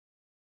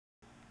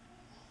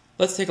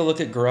Let's take a look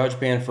at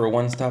GarageBand for a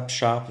one-stop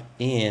shop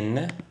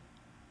in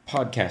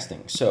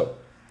podcasting. So,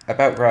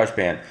 about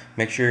GarageBand,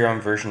 make sure you're on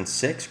version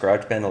 6,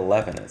 GarageBand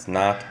 11. It's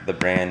not the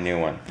brand new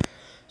one.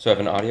 So I have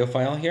an audio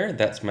file here.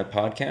 That's my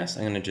podcast.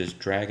 I'm going to just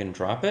drag and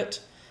drop it.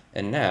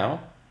 And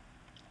now,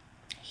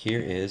 here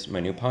is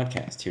my new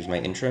podcast. Here's my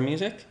intro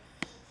music.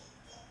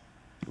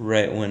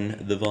 Right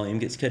when the volume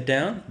gets cut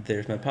down,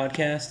 there's my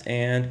podcast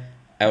and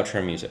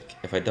outro music.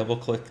 If I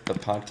double-click the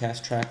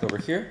podcast track over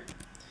here,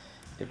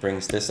 it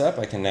brings this up.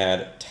 I can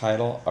add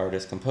title,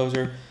 artist,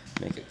 composer,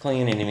 make it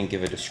clean, and even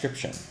give a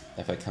description.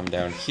 If I come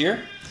down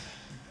here,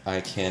 I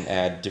can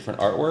add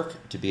different artwork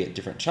to be at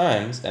different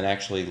times and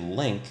actually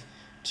link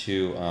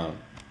to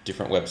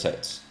different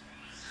websites.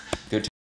 Go